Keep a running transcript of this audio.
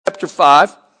chapter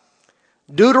 5.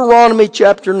 Deuteronomy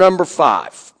chapter number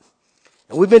 5.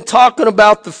 And we've been talking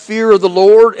about the fear of the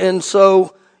Lord. And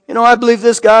so, I believe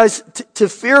this, guys, to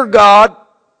fear God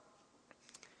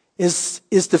is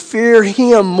to fear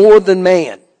Him more than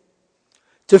man.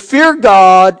 To fear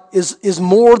God is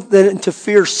more than to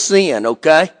fear sin,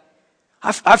 okay?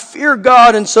 I fear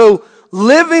God, and so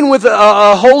living with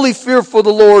a holy fear for the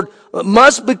Lord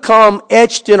must become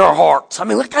etched in our hearts. I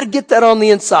mean, we've got to get that on the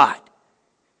inside.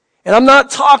 And I'm not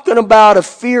talking about a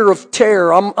fear of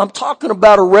terror. I'm talking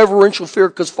about a reverential fear,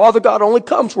 because Father God only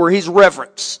comes where He's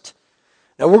reverenced.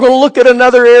 Now, we're going to look at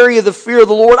another area of the fear of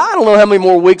the Lord. I don't know how many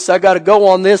more weeks I got to go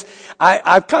on this.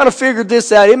 I've kind of figured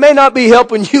this out. It may not be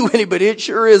helping you any, but it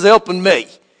sure is helping me.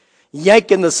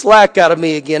 Yanking the slack out of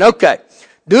me again. Okay.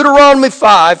 Deuteronomy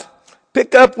 5.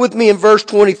 Pick up with me in verse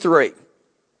 23.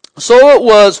 So it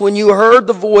was when you heard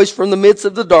the voice from the midst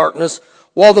of the darkness,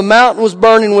 while the mountain was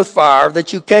burning with fire,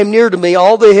 that you came near to me,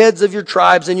 all the heads of your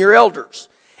tribes and your elders.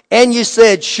 And you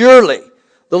said, surely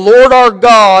the Lord our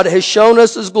God has shown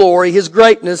us His glory, His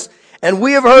greatness, and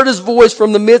we have heard His voice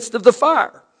from the midst of the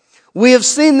fire. We have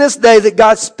seen this day that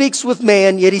God speaks with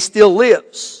man, yet He still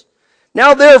lives.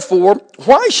 Now therefore,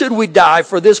 why should we die?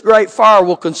 For this great fire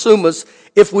will consume us.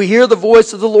 If we hear the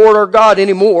voice of the Lord our God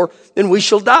any more, then we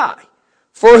shall die.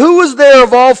 For who is there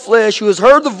of all flesh who has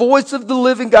heard the voice of the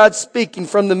living God speaking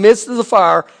from the midst of the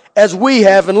fire, as we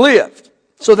have and lived?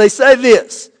 So they say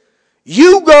this,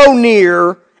 you go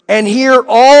near and hear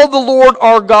all the Lord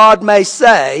our God may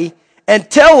say,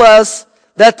 and tell us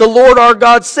that the Lord our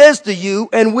God says to you,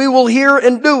 and we will hear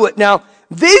and do it. Now,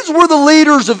 these were the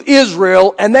leaders of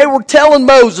Israel, and they were telling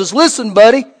Moses, listen,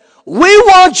 buddy, we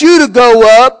want you to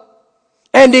go up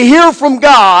and to hear from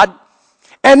God,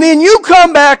 and then you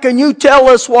come back and you tell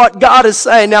us what God is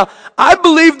saying. Now, I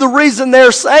believe the reason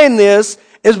they're saying this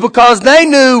is because they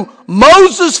knew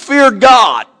Moses feared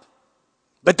God,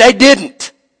 but they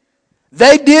didn't.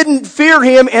 They didn't fear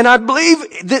Him, and I believe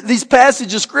that these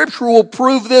passages of Scripture will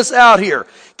prove this out here.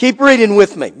 Keep reading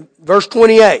with me. Verse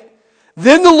 28.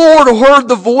 Then the Lord heard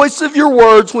the voice of your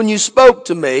words when you spoke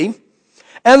to me,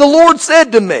 and the Lord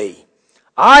said to me,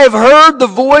 I have heard the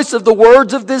voice of the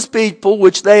words of this people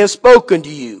which they have spoken to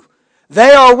you. They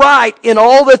are right in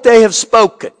all that they have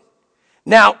spoken.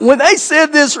 Now, when they said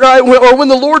this right, or when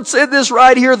the Lord said this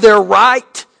right here, they're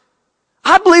right,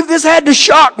 I believe this had to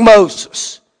shock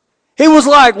Moses. He was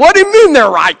like, what do you mean they're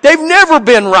right? They've never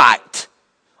been right.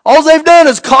 All they've done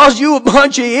is cause you a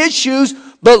bunch of issues.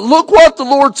 But look what the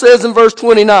Lord says in verse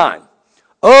 29.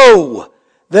 Oh,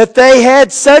 that they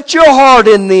had such a heart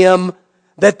in them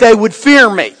that they would fear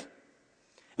me.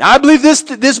 Now I believe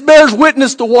this bears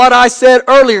witness to what I said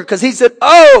earlier, because he said,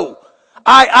 oh,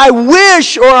 I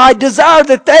wish or I desire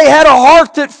that they had a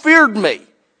heart that feared me.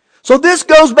 So this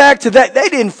goes back to that. They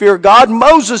didn't fear God.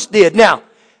 Moses did. Now,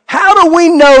 how do we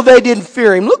know they didn't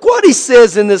fear Him? Look what he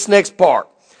says in this next part.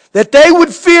 That they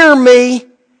would fear me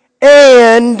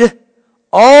and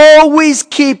always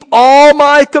keep all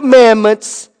my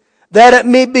commandments, that it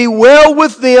may be well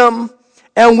with them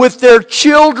and with their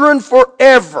children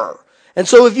forever. And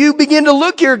so if you begin to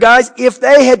look here, guys, if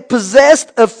they had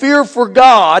possessed a fear for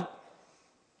God,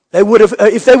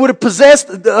 if they would have possessed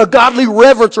a godly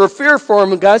reverence or a fear for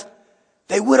Him, guys,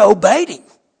 they would have obeyed Him.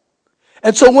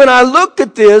 And so when I look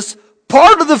at this,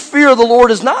 part of the fear of the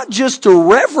Lord is not just to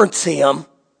reverence Him,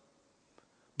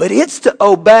 but it's to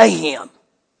obey Him.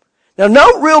 Now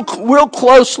note real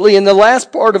closely in the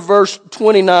last part of verse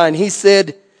 29, he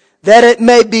said, that it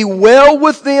may be well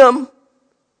with them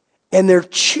and their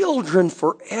children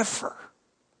forever.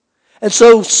 And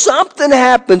so something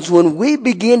happens when we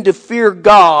begin to fear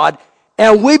God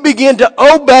and we begin to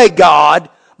obey God.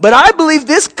 But I believe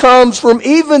this comes from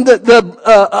even the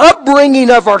upbringing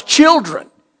of our children.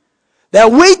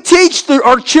 That we teach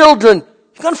our children,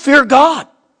 you're going to fear God.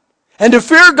 And to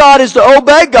fear God is to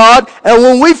obey God. And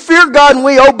when we fear God and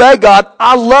we obey God,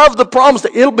 I love the promise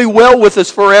that it'll be well with us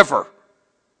forever.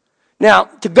 Now,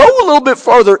 to go a little bit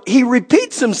further, he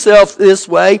repeats himself this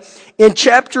way in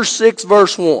chapter 6,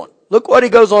 verse 1. Look what he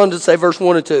goes on to say, verse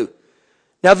 1 and 2.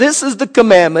 Now this is the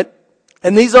commandment,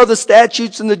 and these are the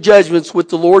statutes and the judgments which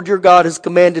the Lord your God has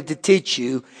commanded to teach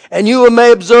you, and you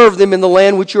may observe them in the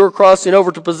land which you are crossing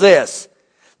over to possess,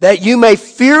 that you may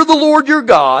fear the Lord your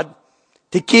God,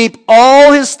 to keep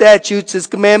all His statutes, His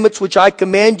commandments, which I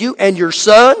command you, and your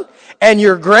son, and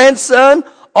your grandson,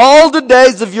 all the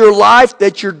days of your life,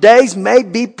 that your days may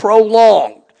be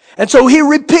prolonged. And so he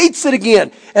repeats it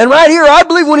again. And right here, I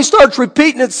believe when he starts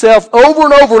repeating itself over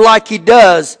and over like he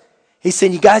does, he's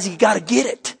saying, you guys, you got to get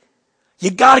it.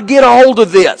 You got to get a hold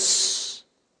of this.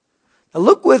 Now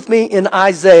look with me in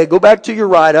Isaiah. Go back to your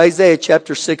right, Isaiah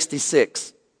chapter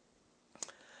 66.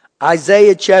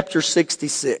 Isaiah chapter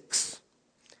 66.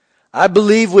 I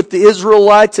believe with the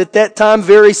Israelites at that time,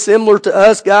 very similar to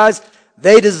us, guys,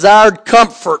 they desired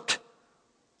comfort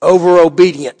over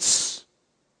obedience.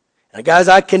 Now, guys,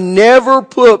 I can never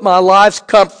put my life's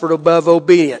comfort above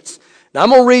obedience. Now, I'm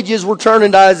going to read you as we're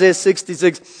turning to Isaiah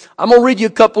 66. I'm going to read you a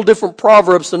couple different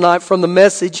Proverbs tonight from the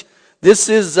Message. This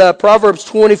is Proverbs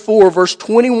 24, verse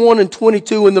 21 and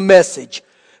 22 in the Message.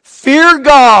 Fear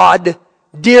God,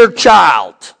 dear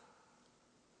child.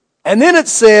 And then it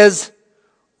says,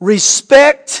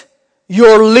 respect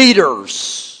your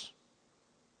leaders.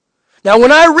 Now,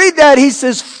 when I read that, he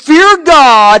says, fear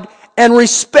God and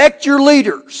respect your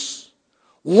leaders.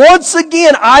 Once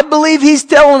again, I believe he's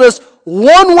telling us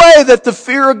one way that the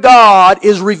fear of God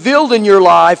is revealed in your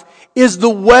life is the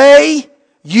way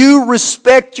you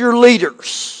respect your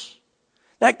leaders.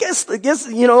 Now, I guess,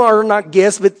 or not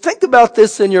guess, but think about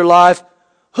this in your life.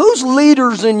 Who's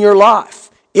leaders in your life?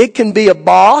 It can be a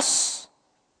boss.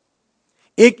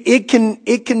 It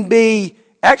can be,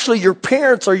 actually your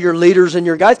parents are your leaders and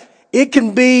your guys. It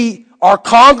can be our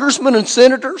congressmen and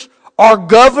senators, our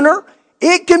governor.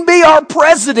 It can be our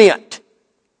president.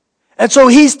 And so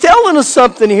he's telling us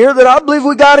something here that I believe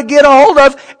we got to get a hold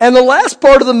of. And the last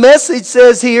part of the Message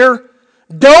says here,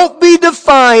 don't be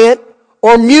defiant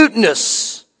or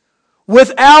mutinous.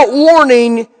 Without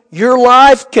warning, your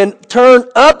life can turn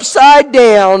upside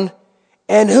down,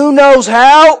 and who knows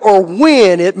how or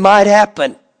when it might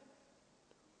happen.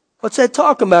 What's that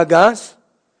talking about, guys?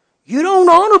 You don't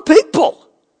honor people.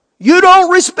 You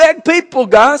don't respect people,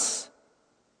 guys.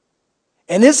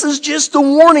 And this is just a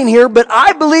warning here, but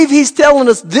I believe he's telling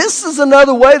us this is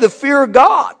another way, the fear of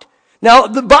God. Now,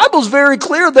 the Bible's very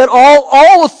clear that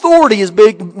all authority has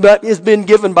been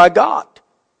given by God.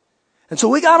 And so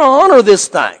we got to honor this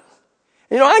thing.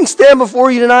 I can stand before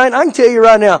you tonight and I can tell you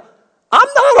right now, I'm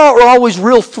not always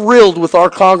real thrilled with our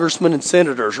congressmen and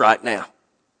senators right now.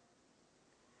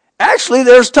 Actually,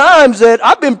 there's times that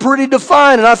I've been pretty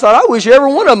defiant and I thought, I wish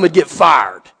every one of them would get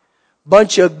fired.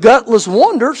 Bunch of gutless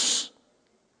wonders.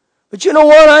 But you know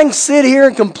what? I can sit here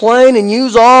and complain and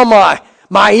use all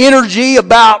my energy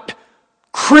about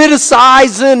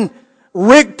criticizing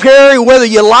Rick Perry, whether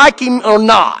you like him or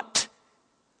not.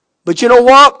 But you know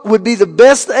what would be the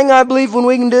best thing I believe when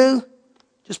we can do?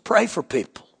 Just pray for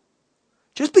people.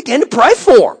 Just begin to pray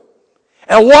for them.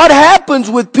 And what happens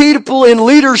with people in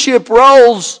leadership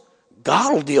roles,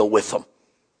 God will deal with them.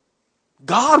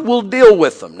 God will deal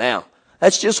with them. Now,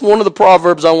 that's just one of the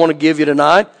Proverbs I want to give you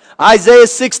tonight. Isaiah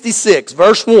 66,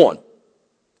 verse 1.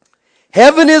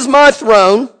 Heaven is my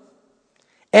throne,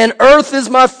 and earth is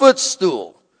my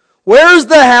footstool. Where is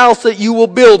the house that you will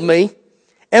build me?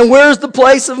 And where is the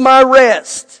place of my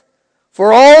rest?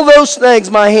 For all those things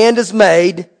my hand has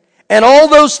made, and all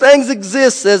those things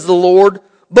exist, says the Lord.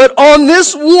 But on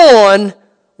this one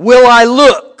will I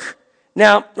look.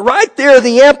 Now, right there,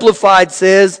 the Amplified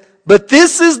says, but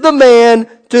this is the man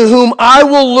to whom I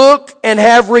will look and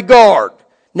have regard.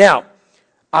 Now,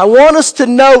 I want us to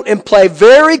note and pay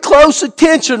very close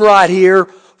attention right here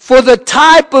for the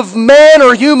type of man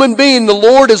or human being the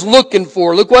Lord is looking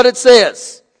for. Look what it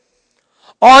says.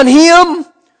 On him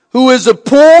who is a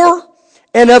poor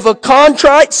and of a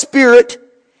contrite spirit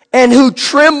and who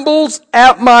trembles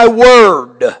at my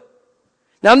word.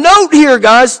 Now note here,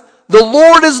 guys, the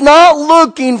Lord is not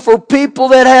looking for people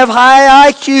that have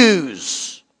high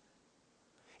IQs.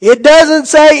 It doesn't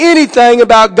say anything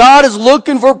about God is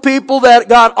looking for people that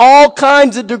got all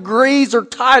kinds of degrees or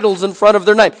titles in front of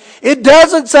their name. It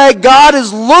doesn't say God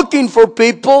is looking for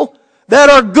people that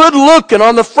are good looking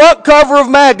on the front cover of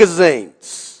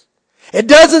magazines. It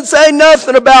doesn't say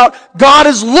nothing about God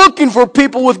is looking for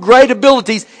people with great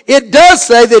abilities. It does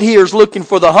say that He is looking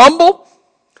for the humble,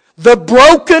 the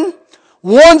broken,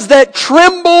 ones that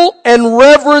tremble and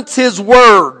reverence His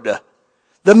word.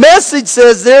 The Message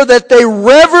says there that they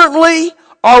reverently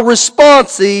are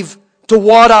responsive to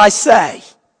what I say.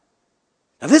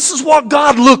 Now this is what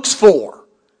God looks for.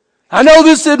 I know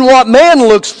this isn't what man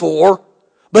looks for,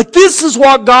 but this is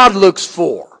what God looks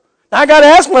for. Now I got to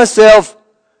ask myself,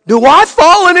 do I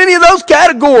fall in any of those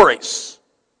categories?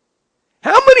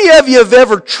 How many of you have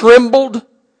ever trembled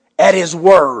at His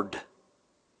word?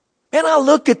 And I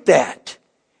look at that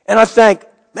and I think,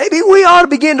 maybe we ought to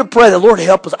begin to pray, the Lord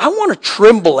help us. I want to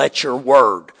tremble at your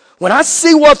word. When I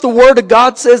see what the word of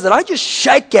God says, that I just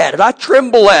shake at it. I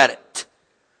tremble at it.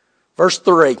 Verse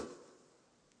 3.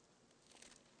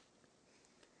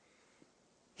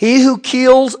 He who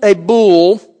kills a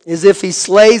bull is if he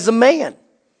slays a man.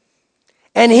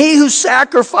 And he who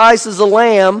sacrifices a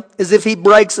lamb as if he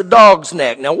breaks a dog's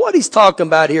neck. Now what he's talking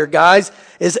about here, guys,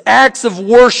 is acts of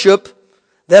worship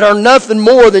that are nothing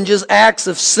more than just acts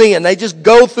of sin. They just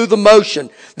go through the motion.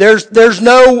 There's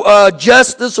no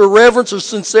justice or reverence or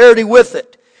sincerity with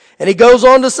it. And he goes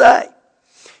on to say,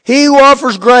 he who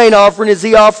offers grain offering as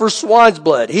he offers swine's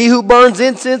blood. He who burns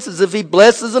incense as if he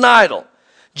blesses an idol.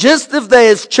 Just if they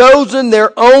have chosen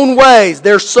their own ways,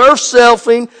 their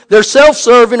self-serving or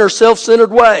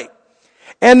self-centered way.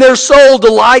 And their soul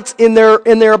delights in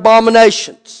their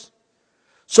abominations.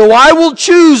 So I will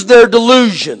choose their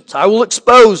delusions. I will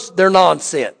expose their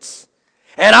nonsense.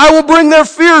 And I will bring their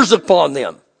fears upon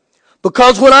them.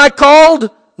 Because when I called,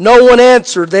 no one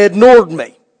answered. They ignored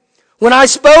me. When I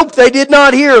spoke, they did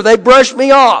not hear. They brushed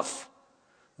me off.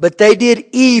 But they did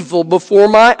evil before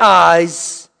my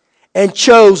eyes and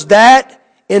chose that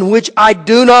in which I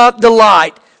do not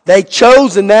delight. They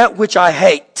chose in that which I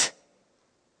hate.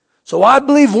 So I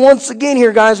believe once again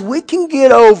here, guys, we can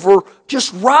get over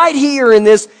just right here in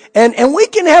this, and we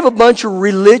can have a bunch of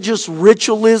religious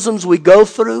ritualisms we go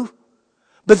through.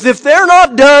 But if they're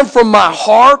not done from my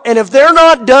heart, and if they're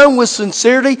not done with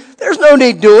sincerity, there's no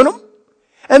need doing them.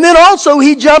 And then also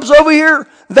he jumps over here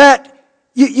that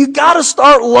you got to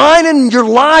start lining your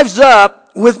lives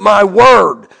up with my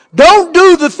word. Don't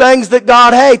do the things that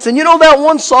God hates. And you know that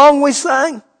one song we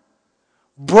sang?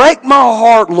 Break my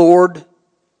heart, Lord,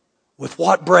 with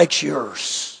what breaks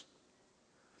yours.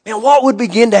 Man, what would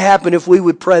begin to happen if we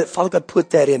would pray that, Father God,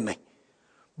 put that in me.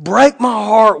 Break my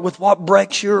heart with what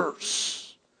breaks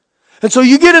yours. And so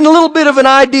you get a little bit of an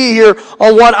idea here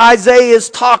on what Isaiah is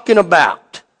talking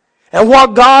about and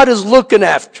what God is looking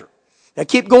after. Now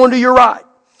keep going to your right.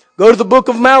 Go to the book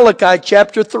of Malachi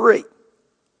chapter 3.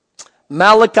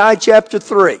 Malachi chapter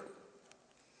 3.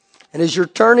 And as you're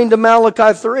turning to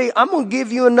Malachi 3, I'm going to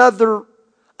give you another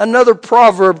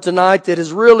proverb tonight that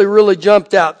has really, really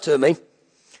jumped out to me.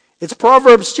 It's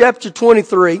Proverbs chapter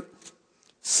 23,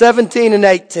 17 and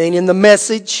 18. In the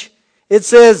Message, it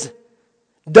says,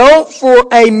 don't for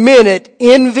a minute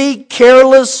envy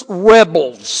careless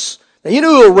rebels. Now you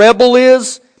know who a rebel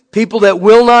is? People that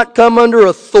will not come under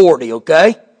authority,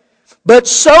 okay? But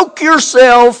soak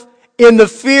yourself in the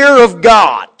fear of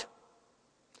God.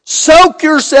 Soak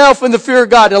yourself in the fear of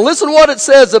God. Now listen to what it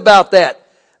says about that.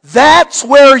 That's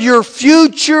where your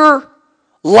future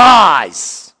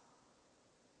lies.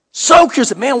 Soak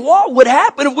yourself. Man, what would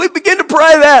happen if we begin to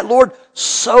pray that? Lord,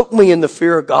 soak me in the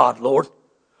fear of God, Lord.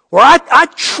 Where I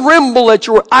tremble at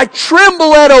your word. I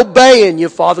tremble at obeying you,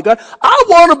 Father God. I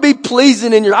want to be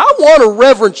pleasing in your, I want to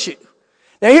reverence you.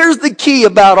 Now here's the key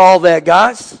about all that,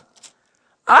 guys.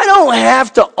 I don't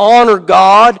have to honor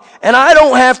God and I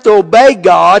don't have to obey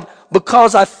God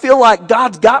because I feel like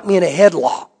God's got me in a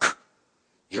headlock.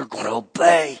 You're going to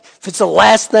obey. If it's the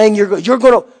last thing you're going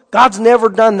to, God's never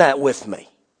done that with me.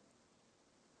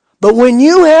 But when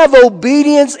you have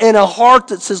obedience and a heart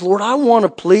that says, Lord, I want to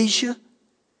please you,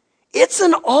 it's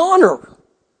an honor.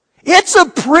 It's a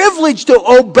privilege to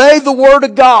obey the Word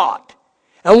of God.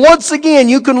 And once again,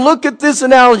 you can look at this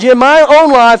analogy in my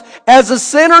own life. As a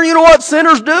sinner, you know what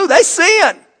sinners do? They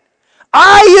sin.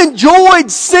 I enjoyed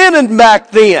sinning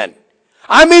back then.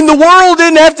 I mean, the world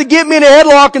didn't have to get me in a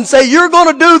headlock and say, you're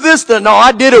going to do this. No,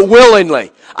 I did it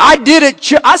willingly. I did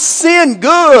it. I sinned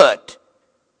good.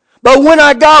 But when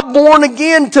I got born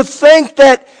again, to think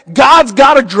that God's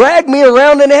got to drag me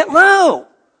around in that, no.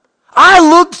 I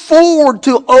look forward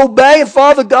to obeying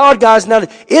Father God, guys. Now,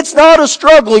 it's not a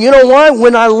struggle. You know why?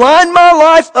 When I line my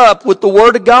life up with the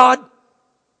Word of God,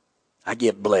 I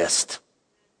get blessed.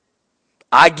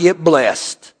 I get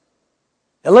blessed.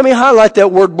 And let me highlight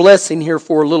that word blessing here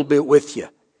for a little bit with you.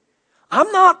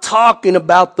 I'm not talking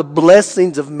about the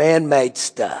blessings of man-made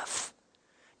stuff.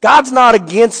 God's not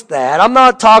against that. I'm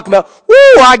not talking about,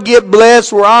 I get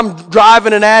blessed where I'm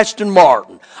driving an Aston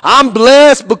Martin. I'm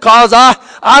blessed because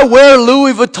I wear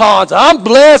Louis Vuittons. I'm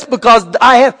blessed because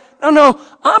I have, no.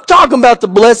 I'm talking about the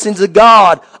blessings of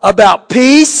God, about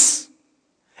peace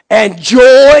and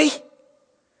joy.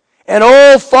 And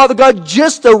oh, Father God,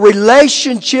 just a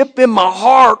relationship in my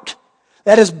heart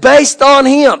that is based on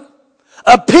Him.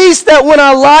 A peace that when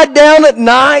I lie down at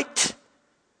night,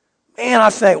 man, I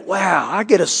think, wow, I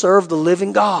get to serve the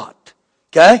living God.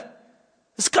 Okay?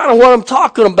 It's kind of what I'm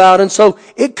talking about. And so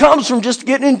it comes from just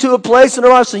getting into a place in our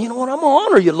life saying, you know what, I'm going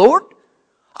to honor you, Lord.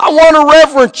 I want to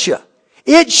reverence you.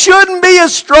 It shouldn't be a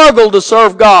struggle to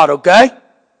serve God, okay?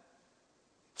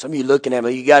 Some of you looking at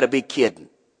me, you got to be kidding.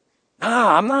 No,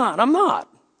 I'm not.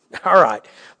 All right.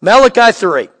 Malachi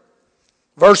 3,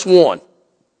 verse 1.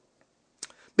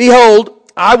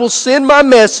 Behold, I will send my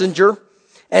messenger,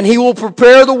 and he will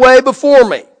prepare the way before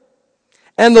me.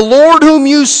 And the Lord whom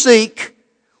you seek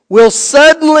will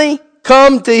suddenly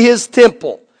come to his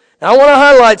temple. Now I want to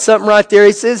highlight something right there.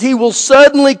 He says he will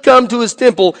suddenly come to his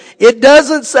temple. It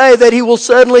doesn't say that he will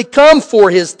suddenly come for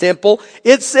his temple.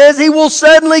 It says he will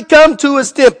suddenly come to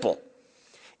his temple.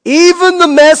 Even the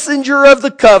messenger of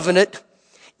the covenant,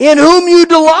 in whom you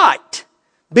delight.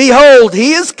 Behold,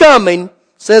 he is coming,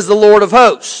 says the Lord of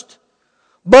hosts.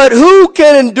 But who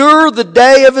can endure the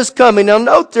day of his coming? Now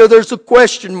note there's a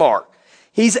question mark.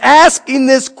 He's asking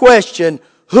this question,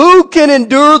 who can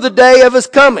endure the day of his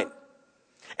coming?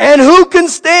 And who can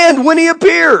stand when he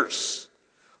appears?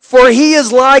 For he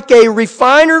is like a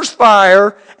refiner's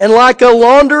fire and like a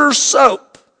launderer's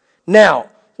soap. Now,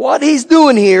 what he's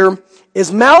doing here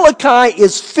is Malachi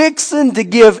is fixing to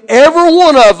give every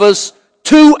one of us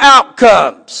two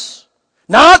outcomes.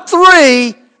 Not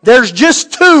three, there's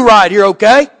just two right here,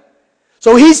 okay?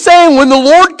 So he's saying when the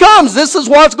Lord comes, this is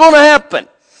what's going to happen.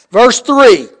 Verse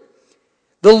 3,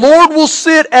 the Lord will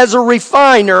sit as a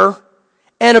refiner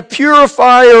and a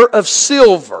purifier of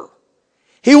silver.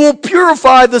 He will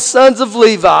purify the sons of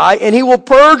Levi, and he will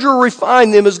purge or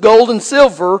refine them as gold and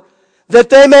silver, that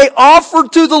they may offer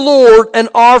to the Lord an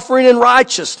offering in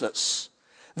righteousness.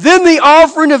 Then the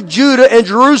offering of Judah and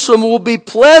Jerusalem will be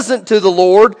pleasant to the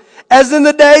Lord, as in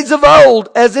the days of old,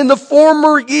 as in the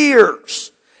former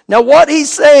years. Now what he's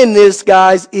saying this,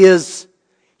 guys, is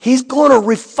he's going to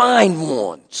refine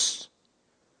ones.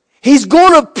 He's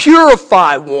going to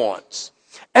purify ones.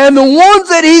 And the ones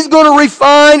that he's going to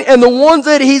refine and the ones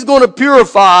that he's going to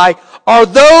purify are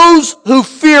those who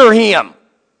fear him.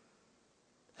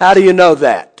 How do you know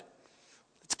that?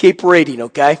 Let's keep reading,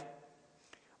 okay?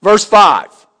 Verse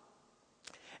 5.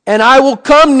 And I will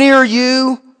come near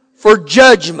you for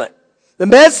judgment. The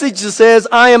message says,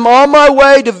 I am on my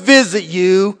way to visit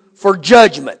you for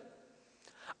judgment.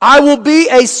 I will be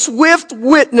a swift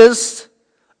witness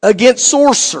against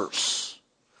sorcerers,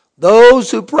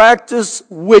 those who practice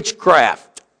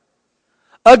witchcraft,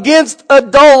 against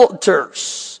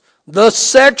adulterers, the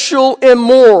sexual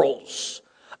immorals,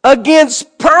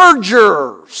 against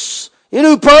perjurers. You know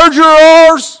who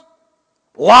perjurers are?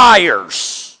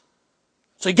 Liars.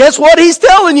 So guess what he's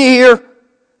telling you here?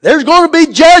 There's going to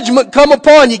be judgment come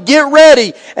upon you. Get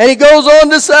ready. And he goes on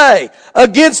to say,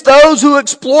 against those who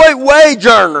exploit wage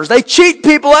earners. They cheat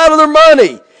people out of their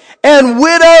money. And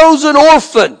widows and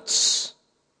orphans.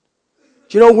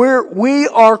 Do you know we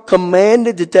are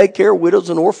commanded to take care of widows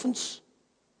and orphans?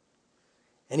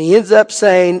 And he ends up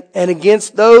saying, and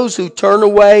against those who turn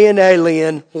away an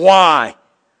alien. Why?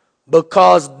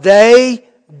 Because they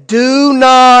do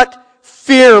not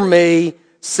fear me,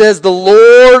 says the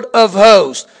Lord of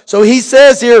hosts. So he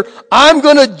says here, I'm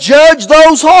going to judge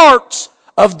those hearts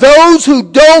of those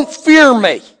who don't fear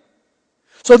me.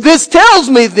 So this tells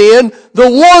me then, the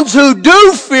ones who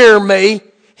do fear me,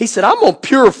 he said, I'm going to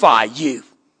purify you.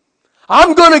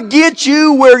 I'm going to get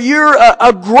you where you're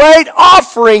a great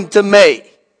offering to me.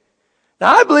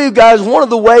 Now I believe, guys, one of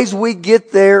the ways we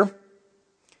get there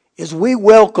is we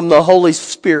welcome the Holy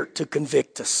Spirit to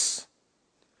convict us.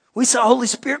 We say, Holy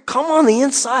Spirit, come on the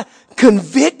inside.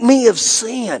 Convict me of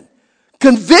sin.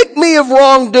 Convict me of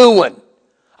wrongdoing.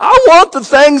 I want the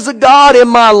things of God in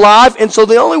my life, and so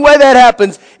the only way that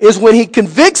happens is when he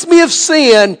convicts me of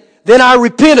sin, then I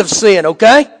repent of sin,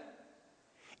 okay?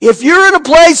 If you're in a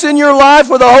place in your life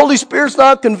where the Holy Spirit's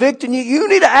not convicting you, you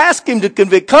need to ask him to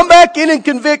convict. Come back in and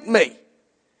convict me.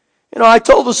 You know, I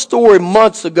told a story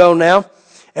months ago now,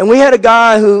 and we had a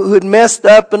guy who had messed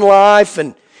up in life,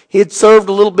 and he had served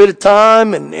a little bit of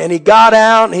time, and he got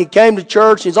out, and he came to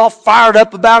church, and he's all fired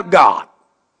up about God.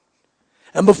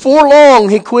 And before long,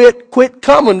 he quit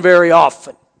coming very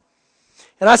often.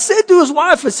 And I said to his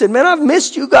wife, I said, man, I've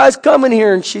missed you guys coming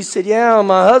here. And she said, yeah,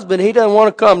 my husband, he doesn't want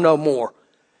to come no more.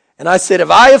 And I said,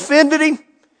 have I offended him?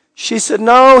 She said,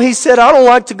 no. He said, I don't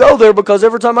like to go there because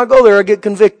every time I go there, I get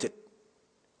convicted.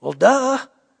 Well, duh.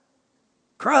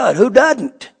 Crud, who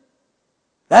doesn't?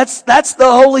 That's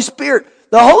the Holy Spirit.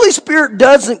 The Holy Spirit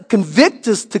doesn't convict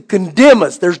us to condemn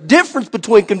us. There's difference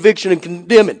between conviction and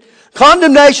condemning.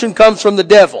 Condemnation comes from the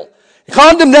devil.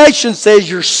 Condemnation says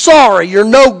you're sorry, you're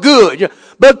no good.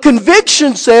 But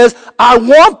conviction says, I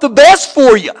want the best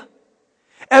for you.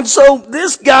 And so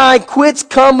this guy quits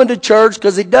coming to church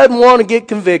because he doesn't want to get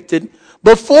convicted.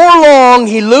 Before long,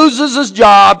 he loses his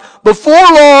job. Before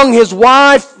long, his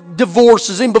wife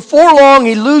divorces him. Before long,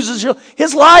 he loses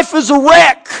his life is a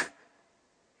wreck.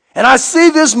 And I see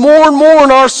this more and more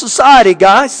in our society,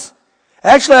 guys.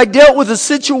 Actually, I dealt with a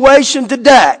situation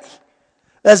today.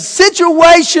 A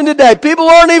situation today. People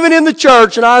aren't even in the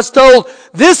church, and I was told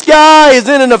this guy is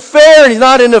in an affair, and he's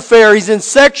not in an affair. He's in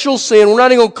sexual sin. We're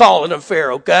not even going to call it an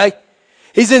affair, okay?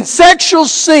 He's in sexual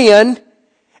sin,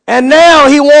 and now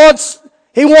he wants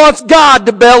God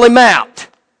to bail him out.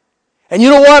 And you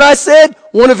know what I said?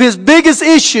 One of his biggest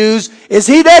issues is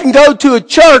he doesn't go to a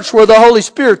church where the Holy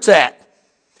Spirit's at.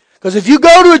 Because if you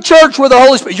go to a church where the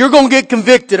Holy Spirit, you're going to get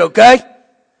convicted, okay?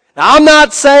 Now, I'm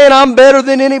not saying I'm better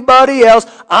than anybody else.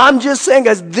 I'm just saying,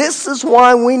 guys, this is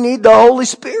why we need the Holy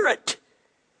Spirit.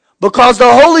 Because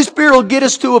the Holy Spirit will get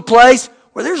us to a place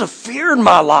where there's a fear in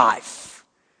my life.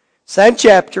 Same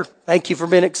chapter. Thank you for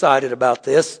being excited about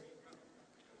this.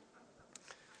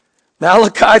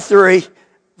 Malachi 3,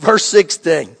 verse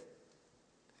 16.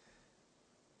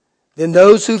 Then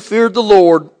those who feared the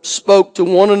Lord spoke to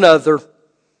one another,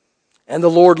 and the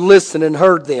Lord listened and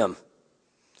heard them.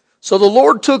 So the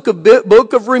Lord took a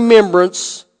book of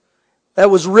remembrance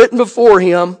that was written before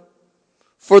him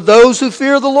for those who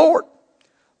fear the Lord,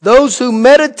 those who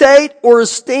meditate or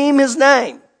esteem his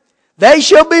name. They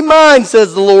shall be mine,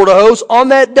 says the Lord of hosts, on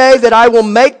that day that I will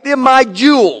make them my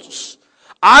jewels.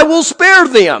 I will spare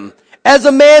them as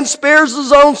a man spares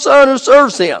his own son who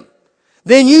serves him.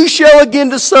 Then you shall again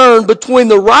discern between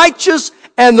the righteous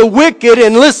and the wicked.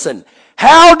 And listen,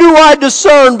 how do I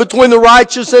discern between the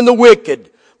righteous and the wicked?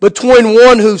 Between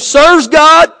one who serves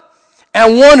God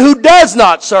and one who does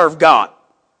not serve God.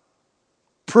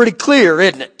 Pretty clear,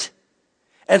 isn't it?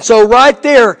 And so right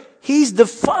there, he's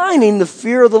defining the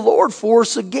fear of the Lord for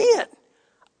us again.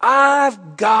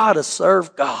 I've got to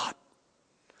serve God.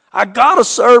 I've got to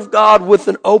serve God with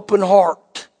an open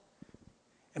heart.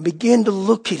 And begin to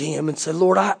look at him and say,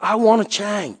 Lord, I want to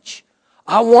change.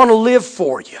 I want to live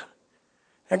for you.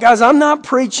 Now guys, I'm not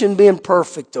preaching being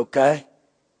perfect, okay?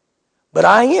 But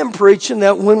I am preaching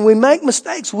that when we make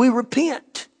mistakes, we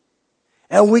repent.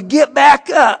 And we get back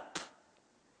up.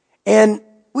 And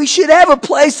we should have a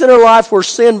place in our life where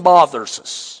sin bothers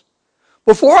us.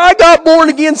 Before I got born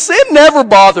again, sin never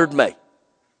bothered me.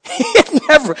 It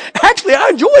never. Actually,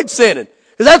 I enjoyed sinning.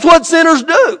 Because that's what sinners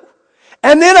do.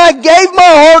 And then I gave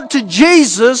my heart to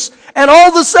Jesus. And all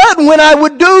of a sudden, when I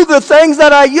would do the things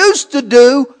that I used to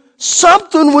do,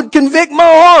 something would convict my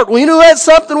heart. Well, you know who that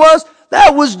something was?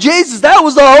 That was Jesus. That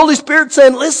was the Holy Spirit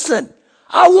saying, listen,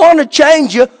 I want to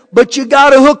change you, but you got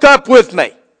to hook up with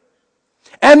me.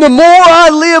 And the more I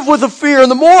live with a fear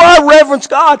and the more I reverence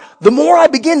God, the more I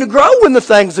begin to grow in the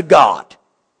things of God.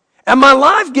 And my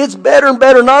life gets better and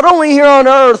better, not only here on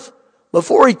earth, but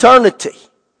for eternity.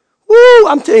 Woo,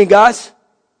 I'm telling you guys,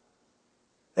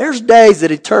 there's days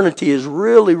that eternity is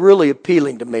really, really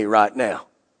appealing to me right now.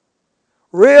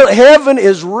 Heaven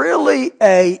is really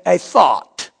a thought.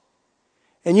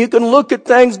 And you can look at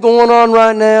things going on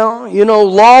right now. You know,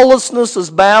 lawlessness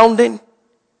is bounding.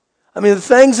 I mean, the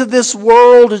things of this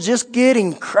world are just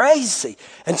getting crazy.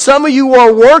 And some of you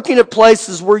are working at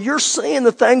places where you're seeing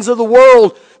the things of the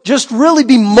world just really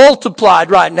be multiplied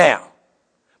right now.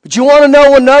 But you want to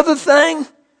know another thing?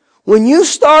 When you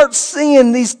start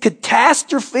seeing these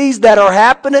catastrophes that are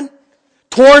happening,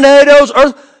 tornadoes,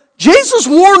 Jesus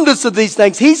warned us of these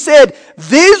things. He said,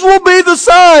 these will be the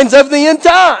signs of the end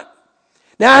time.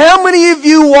 Now, how many of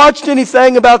you watched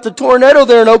anything about the tornado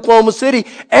there in Oklahoma City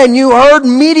and you heard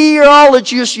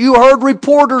meteorologists, you heard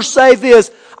reporters say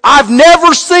this, I've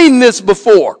never seen this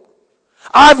before.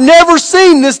 I've never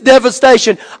seen this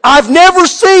devastation. I've never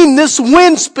seen this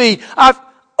wind speed.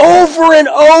 Over and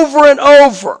over and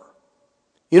over.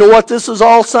 You know what this is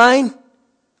all saying?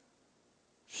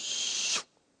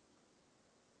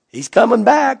 He's coming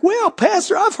back. Well,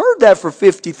 Pastor, I've heard that for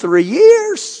 53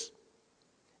 years.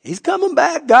 He's coming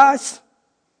back, guys.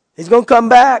 He's going to come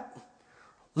back.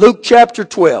 Luke chapter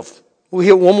 12. We'll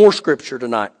hit one more scripture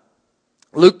tonight.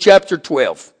 Luke chapter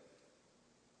 12.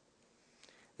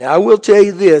 Now, I will tell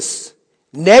you this.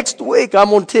 Next week, I'm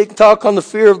going to talk on the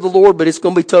fear of the Lord, but it's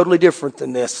going to be totally different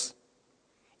than this.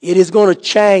 It is going to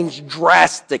change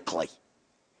drastically.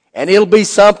 And it'll be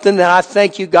something that I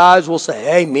think you guys will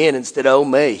say, amen, instead of oh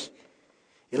me.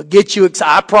 It'll get you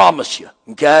excited. I promise you,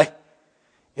 okay?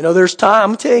 You know, there's time, I'm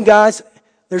going to tell you guys,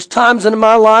 there's times in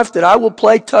my life that I will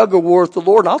play tug of war with the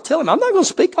Lord, and I'll tell him, I'm not going to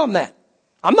speak on that.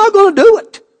 I'm not going to do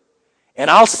it.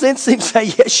 And I'll sense him say,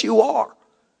 yes, you are.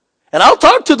 And I'll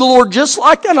talk to the Lord just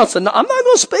like that. And I'll say, no, I'm not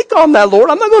going to speak on that, Lord.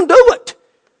 I'm not going to do it.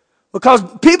 Because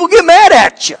people get mad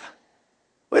at you.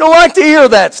 We don't like to hear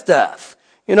that stuff.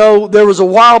 You know, there was a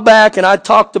while back, and I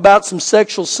talked about some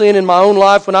sexual sin in my own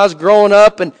life when I was growing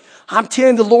up, and I'm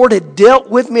telling you, the Lord had dealt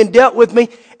with me,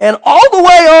 and all the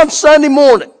way on Sunday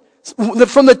morning,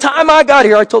 from the time I got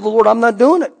here, I told the Lord, I'm not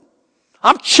doing it.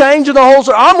 I'm changing the whole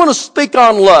story. I'm going to speak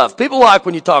on love. People like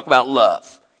when you talk about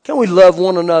love. Can we love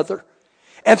one another?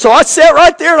 And so I sat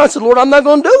right there and I said, Lord, I'm not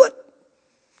going to do it.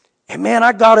 And man,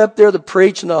 I got up there to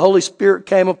preach and the Holy Spirit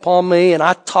came upon me and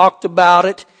I talked about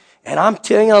it. And I'm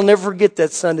telling you, I'll never forget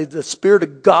that Sunday. The Spirit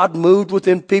of God moved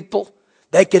within people.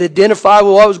 They could identify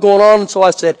with what was going on. And so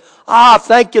I said,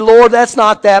 thank you, Lord. That's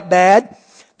not that bad.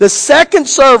 The second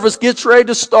service gets ready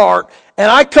to start. And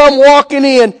I come walking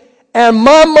in. And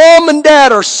my mom and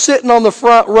dad are sitting on the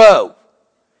front row.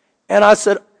 And I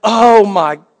said, oh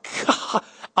my God.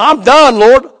 I'm done,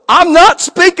 Lord. I'm not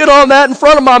speaking on that in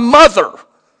front of my mother.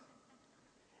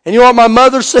 And you know what my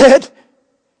mother said?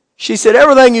 She said,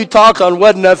 everything you talked on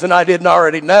wasn't nothing I didn't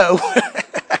already know.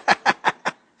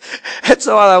 And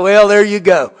so I thought, well, there you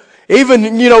go.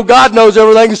 Even, God knows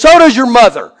everything. So does your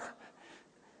mother.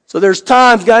 So there's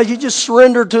times, guys, you just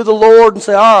surrender to the Lord and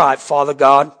say, all right, Father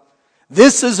God,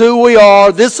 this is who we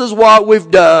are. This is what we've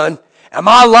done. And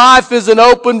my life is an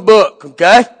open book,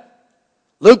 okay?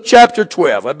 Luke chapter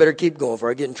 12. I better keep going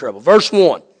before I get in trouble. Verse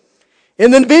 1.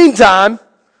 In the meantime,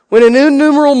 when an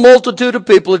innumerable multitude of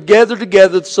people had gathered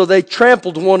together so they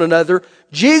trampled one another,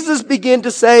 Jesus began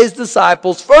to say to his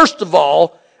disciples, first of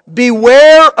all,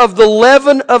 beware of the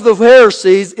leaven of the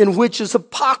Pharisees, in which is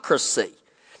hypocrisy.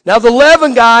 Now the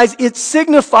leaven, guys, it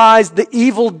signifies the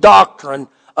evil doctrine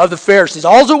of the Pharisees.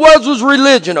 All it was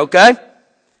religion, okay?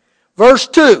 Verse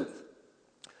 2.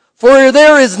 For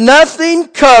there is nothing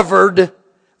covered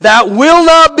that will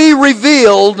not be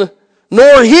revealed,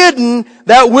 nor hidden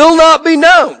that will not be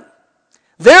known.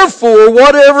 Therefore,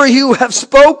 whatever you have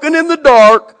spoken in the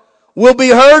dark will be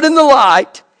heard in the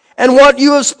light, and what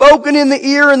you have spoken in the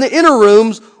ear in the inner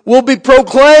rooms will be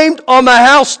proclaimed on the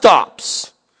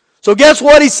housetops. So guess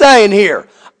what he's saying here?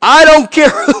 I don't care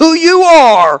who you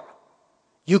are,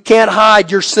 you can't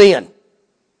hide your sin.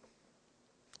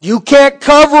 You can't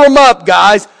cover them up,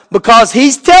 guys, because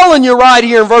he's telling you right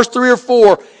here in verse 3 or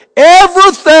 4,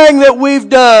 everything that we've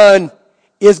done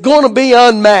is going to be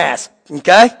unmasked,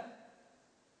 okay?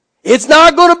 It's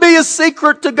not going to be a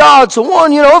secret to God. So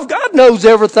one, if God knows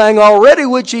everything already,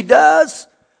 which he does,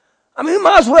 you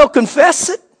might as well confess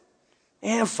it.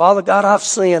 And Father God, I've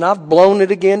sinned. I've blown it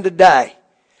again today.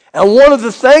 And one of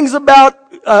the things about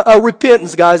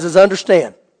repentance, guys, is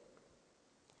understand.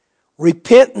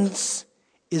 Repentance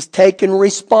is taking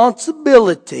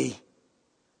responsibility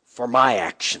for my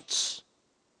actions.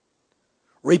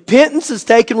 Repentance is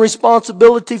taking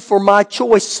responsibility for my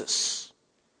choices.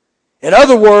 In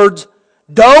other words,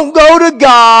 don't go to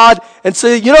God and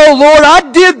say, Lord,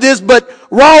 I did this, but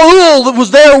Raul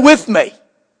was there with me.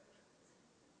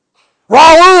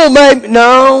 Raul made me.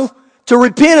 No. To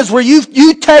repent is where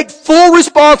you take full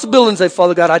responsibility and say,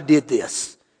 Father God, I did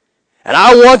this. And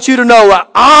I want you to know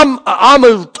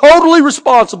I'm totally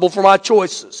responsible for my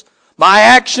choices, my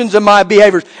actions, and my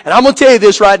behaviors. And I'm going to tell you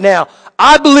this right now.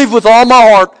 I believe with all my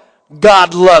heart,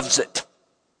 God loves it.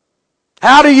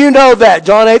 How do you know that?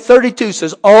 John 8:32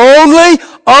 says, only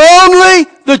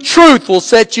the truth will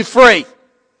set you free.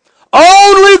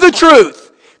 Only the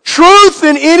truth. Truth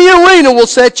in any arena will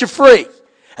set you free.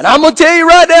 And I'm going to tell you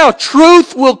right now,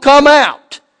 truth will come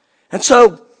out. And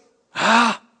so,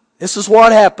 this is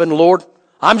what happened, Lord.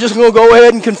 I'm just going to go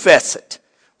ahead and confess it.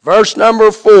 Verse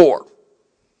number 4.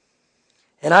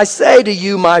 And I say to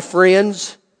you, my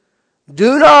friends,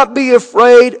 do not be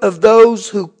afraid of those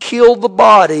who kill the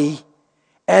body,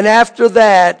 and after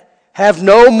that have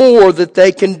no more that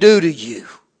they can do to you.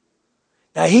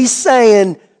 Now he's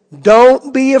saying,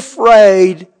 don't be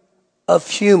afraid of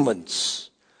humans.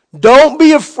 Don't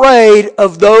be afraid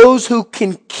of those who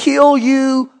can kill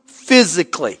you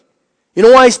physically. You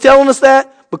know why he's telling us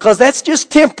that? Because that's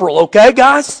just temporal, okay,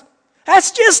 guys?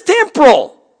 That's just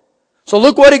temporal. So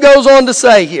look what he goes on to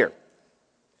say here.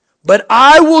 But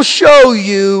I will show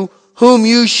you whom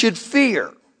you should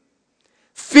fear.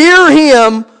 Fear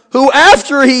him who,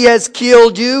 after he has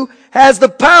killed you, has the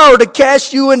power to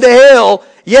cast you into hell.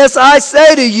 Yes, I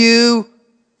say to you,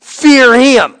 fear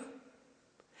him.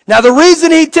 Now the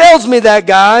reason he tells me that,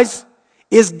 guys,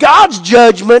 is God's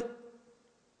judgment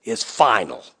is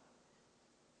final.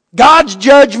 God's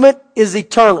judgment is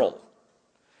eternal.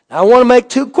 Now I want to make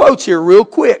two quotes here real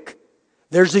quick.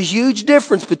 There's a huge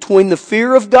difference between the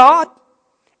fear of God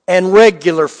and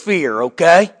regular fear,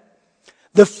 okay?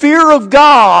 The fear of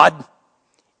God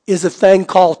is a thing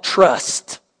called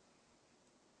trust.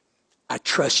 I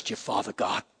trust you, Father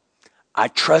God. I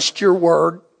trust your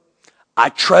word. I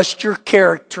trust your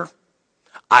character.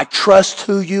 I trust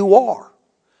who you are.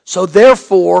 So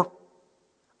therefore,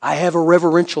 I have a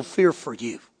reverential fear for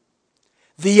you.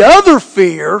 The other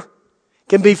fear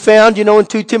can be found, in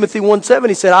 2 Timothy 1:7.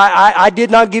 He said, I did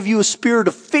not give you a spirit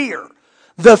of fear.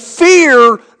 The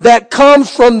fear that comes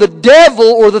from the devil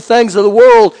or the things of the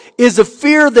world is a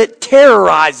fear that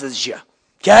terrorizes you.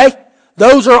 Okay?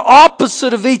 Those are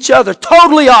opposite of each other,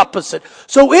 totally opposite.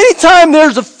 So anytime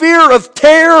there's a fear of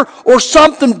terror or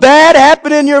something bad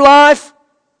happening in your life,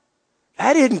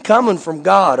 that isn't coming from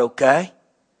God, okay?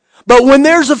 But when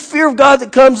there's a fear of God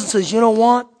that comes and says, you know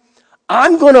what?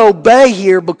 I'm going to obey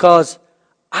here because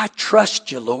I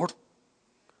trust you, Lord.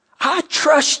 I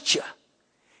trust you.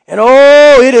 And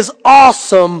oh, it is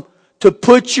awesome to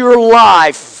put your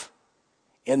life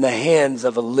in the hands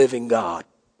of a living God.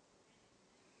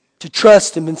 To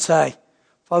trust Him and say,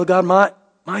 Father God, my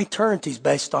eternity is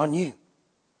based on you.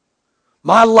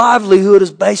 My livelihood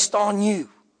is based on you.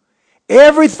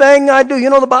 Everything I do,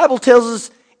 the Bible tells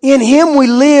us, in Him we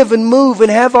live and move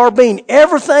and have our being.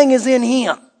 Everything is in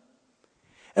Him.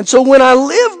 And so when I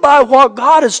live by what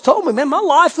God has told me, man, my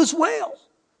life is well.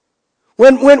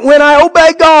 When I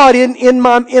obey God in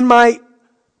my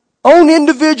own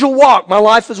individual walk, my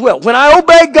life is well. When I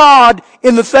obey God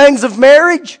in the things of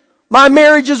marriage, my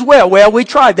marriage is well. Well, we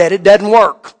tried that. It doesn't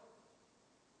work.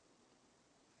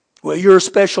 Well, you're a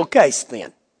special case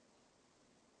then.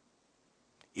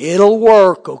 It'll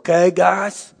work, okay,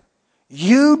 guys?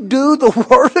 You do the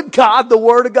Word of God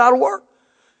will work.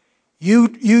 You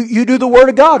do the Word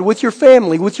of God with your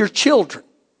family, with your children.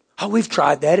 Oh, we've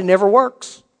tried that. It never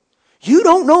works. You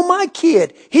don't know my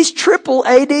kid. He's triple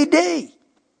ADD.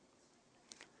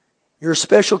 You're a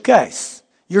special case.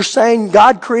 You're saying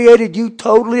God created you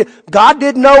totally. God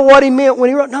didn't know what He meant when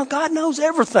He wrote. No, God knows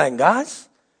everything, guys.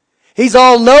 He's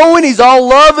all knowing. He's all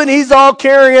loving. He's all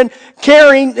caring.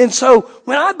 And so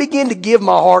when I begin to give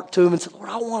my heart to Him and say, Lord,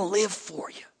 I want to live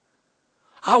for you.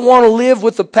 I want to live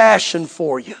with a passion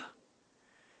for you.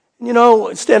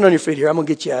 Stand on your feet here. I'm going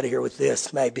to get you out of here with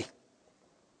this, maybe.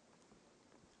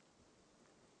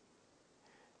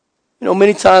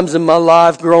 Many times in my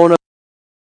life growing up,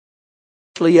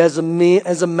 especially as a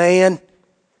man,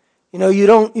 you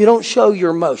don't show your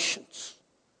emotions.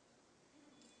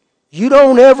 You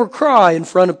don't ever cry in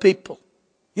front of people.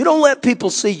 You don't let people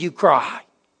see you cry.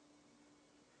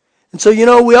 And so,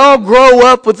 we all grow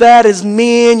up with that as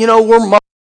men. We're